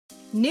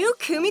New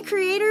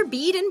KumiKreator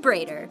Bead N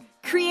Braider.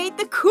 Create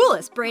the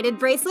coolest braided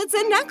bracelets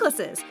and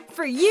necklaces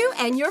for you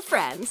and your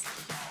friends.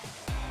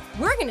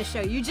 We're going to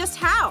show you just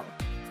how.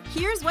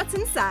 Here's what's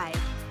inside.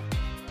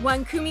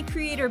 One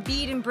KumiKreator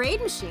Bead and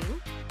Braid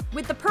machine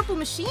with the purple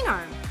machine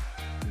arm,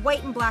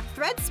 white and black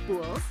thread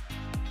spools,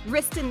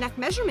 wrist and neck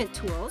measurement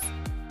tools,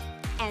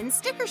 end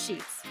sticker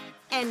sheets,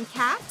 end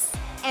caps,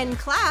 end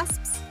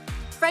clasps,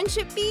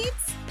 friendship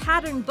beads,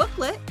 pattern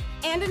booklet,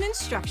 and an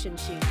instruction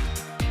sheet.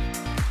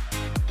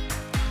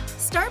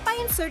 Start by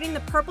inserting the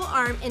purple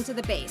arm into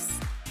the base.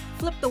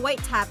 Flip the white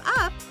tab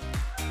up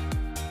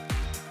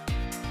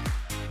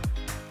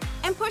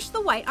and push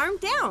the white arm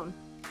down.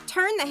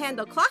 Turn the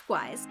handle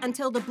clockwise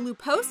until the blue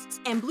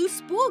posts and blue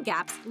spool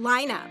gaps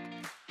line up.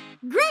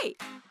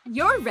 Great!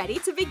 You're ready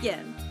to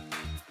begin.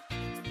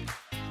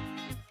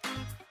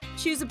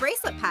 Choose a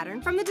bracelet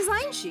pattern from the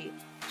design sheet.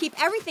 Keep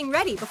everything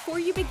ready before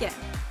you begin.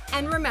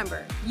 And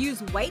remember, use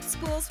white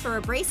spools for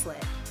a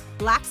bracelet.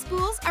 Black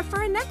spools are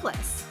for a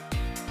necklace.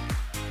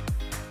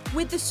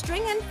 With the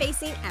string end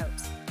facing out,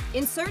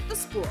 insert the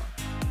spool.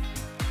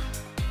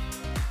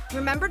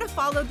 Remember to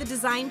follow the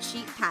design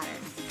sheet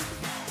pattern.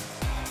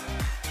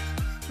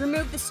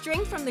 Remove the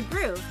string from the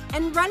groove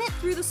and run it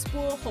through the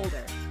spool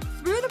holder,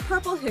 through the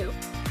purple hoop,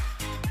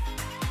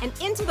 and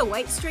into the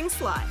white string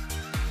slot.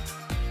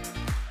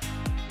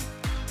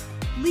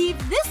 Leave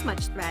this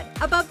much thread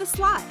above the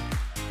slot.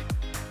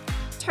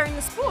 Turn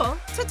the spool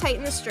to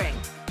tighten the string.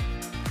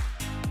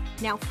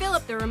 Now fill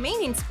up the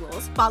remaining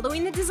spools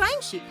following the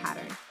design sheet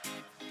pattern.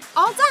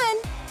 All done!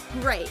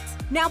 Great!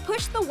 Now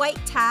push the white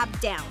tab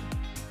down.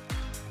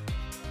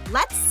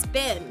 Let's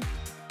spin.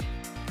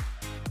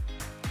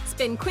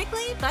 Spin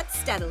quickly but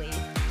steadily.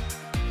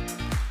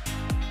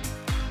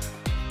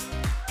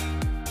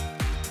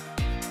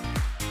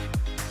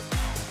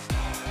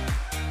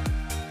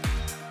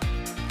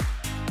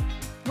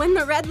 When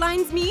the red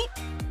lines meet,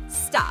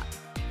 stop.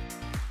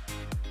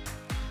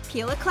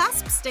 Peel a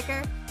clasp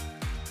sticker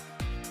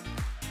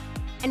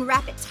and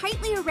wrap it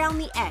tightly around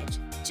the edge,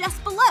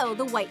 just below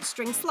the white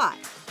string slot.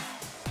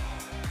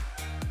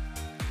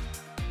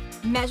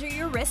 Measure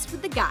your wrist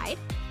with the guide,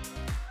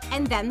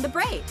 and then the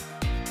braid.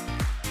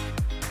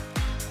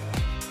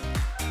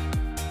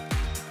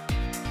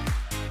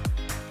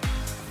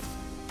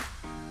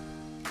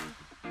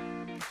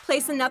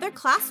 Place another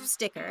clasp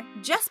sticker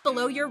just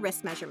below your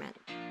wrist measurement.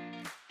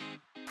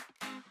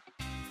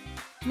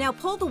 Now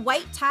pull the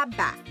white tab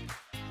back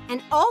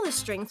and all the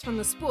strings from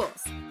the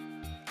spools.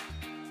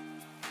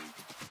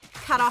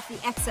 Cut off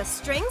the excess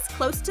strings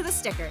close to the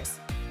stickers.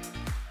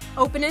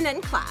 Open an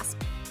end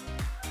clasp.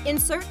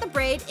 Insert the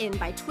braid in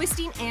by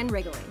twisting and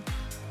wriggling.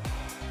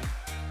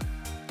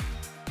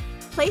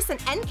 Place an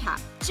end cap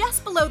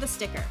just below the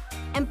sticker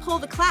and pull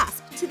the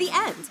clasp to the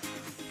end.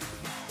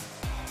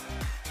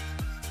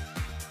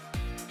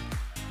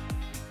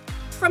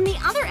 From the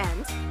other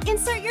end,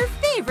 insert your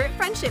favorite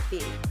friendship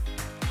bead.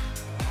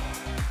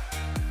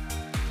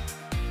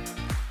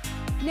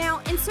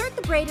 Now insert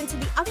the braid into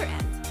the other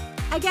end.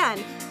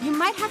 Again, you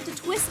might have to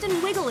twist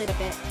and wiggle it a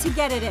bit to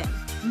get it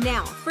in.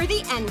 Now for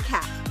the end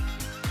cap.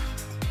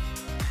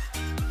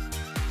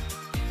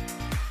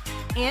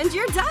 And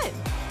you're done!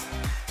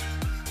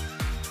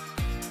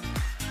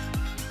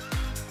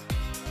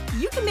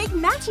 You can make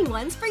matching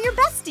ones for your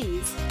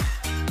besties!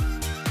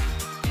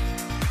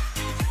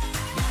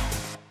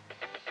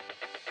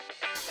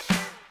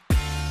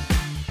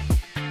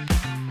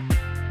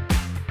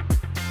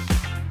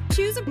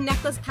 Choose a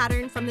necklace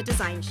pattern from the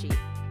design sheet.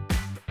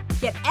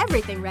 Get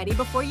everything ready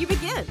before you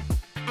begin.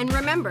 And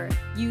remember,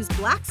 use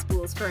black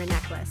spools for a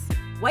necklace.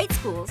 White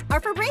spools are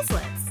for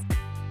bracelets.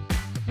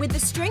 With the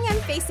string end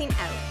facing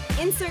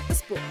out, insert the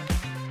spool.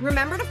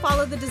 Remember to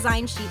follow the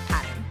design sheet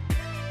pattern.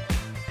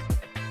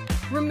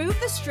 Remove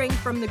the string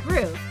from the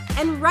groove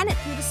and run it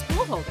through the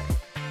spool holder,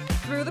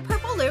 through the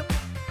purple loop,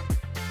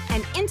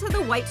 and into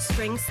the white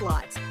string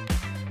slot.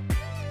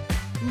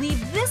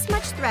 Leave this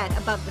much thread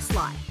above the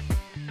slot.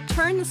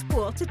 Turn the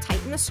spool to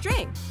tighten the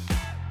string.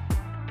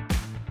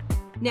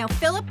 Now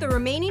fill up the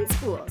remaining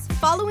spools,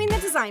 following the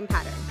design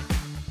pattern.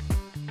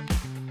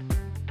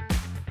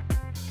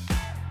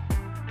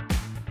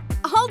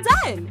 All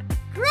done!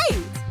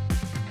 Great!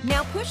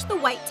 Now push the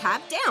white tab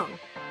down.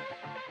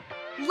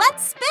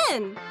 Let's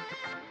spin!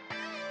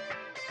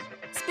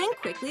 Spin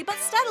quickly but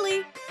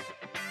steadily.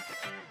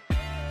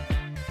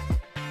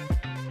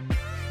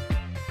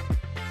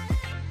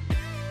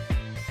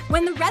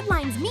 When the red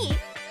lines meet,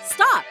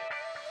 stop.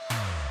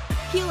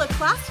 Peel a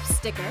clasp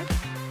sticker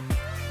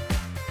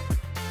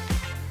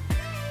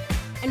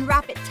and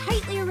wrap it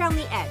tightly around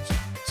the edge,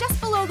 just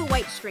below the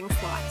white string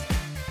slot.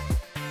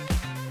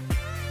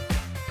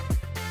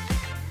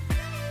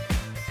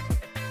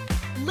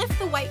 Lift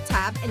the white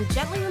tab and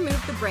gently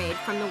remove the braid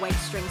from the white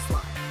string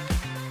slot.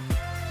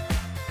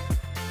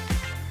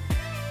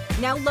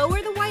 Now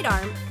lower the white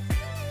arm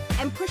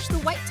and push the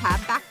white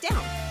tab back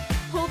down.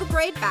 Pull the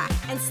braid back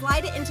and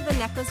slide it into the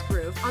necklace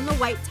groove on the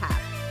white tab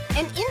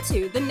and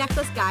into the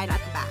necklace guide at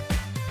the back.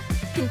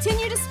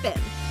 Continue to spin.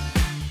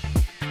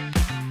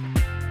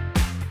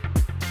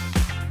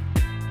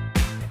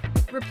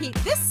 Repeat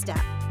this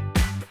step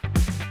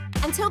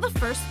until the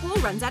first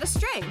spool runs out of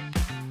string.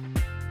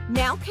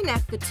 Now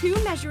connect the two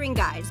measuring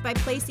guides by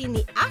placing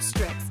the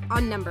asterisk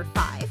on number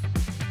 5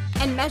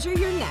 and measure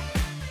your neck.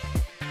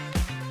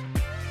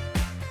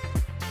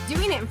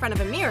 Doing it in front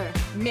of a mirror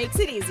makes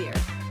it easier.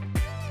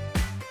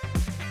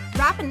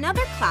 Wrap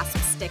another clasp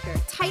sticker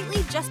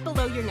tightly just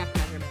below your neck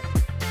measurement.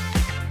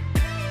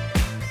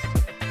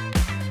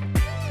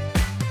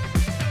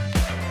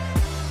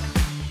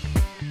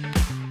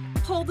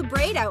 Pull the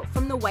braid out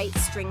from the white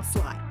string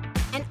slot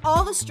and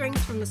all the strings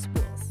from the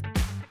spools.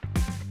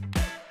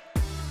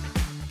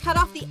 Cut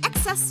off the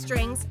excess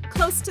strings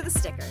close to the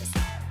stickers.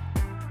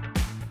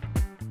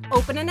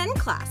 Open an end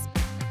clasp.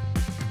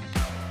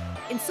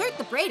 Insert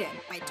the braid in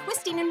by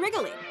twisting and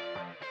wriggling.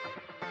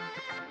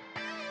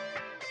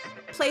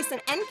 Place an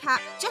end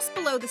cap just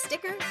below the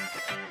sticker.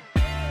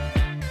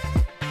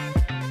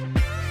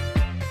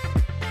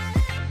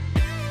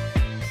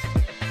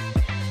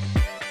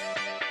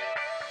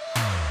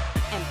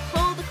 And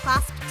pull the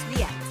clasp to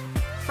the end.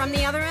 From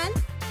the other end,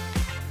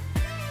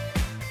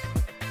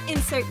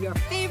 insert your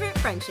favorite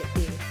friendship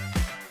bead.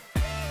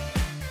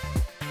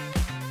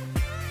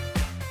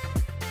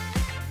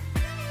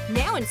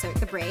 Now insert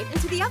the braid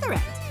into the other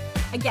end.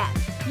 Again,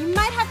 you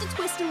might have to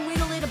twist and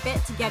wiggle it a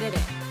bit to get it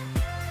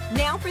in.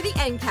 Now for the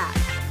end cap.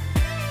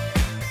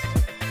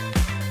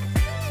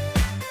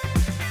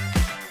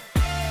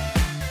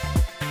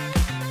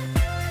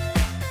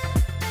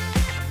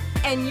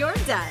 And you're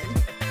done.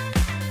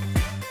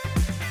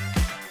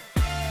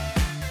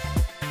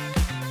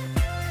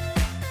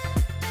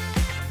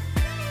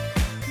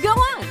 Go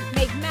on,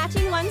 make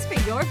matching ones for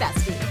your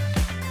bestie.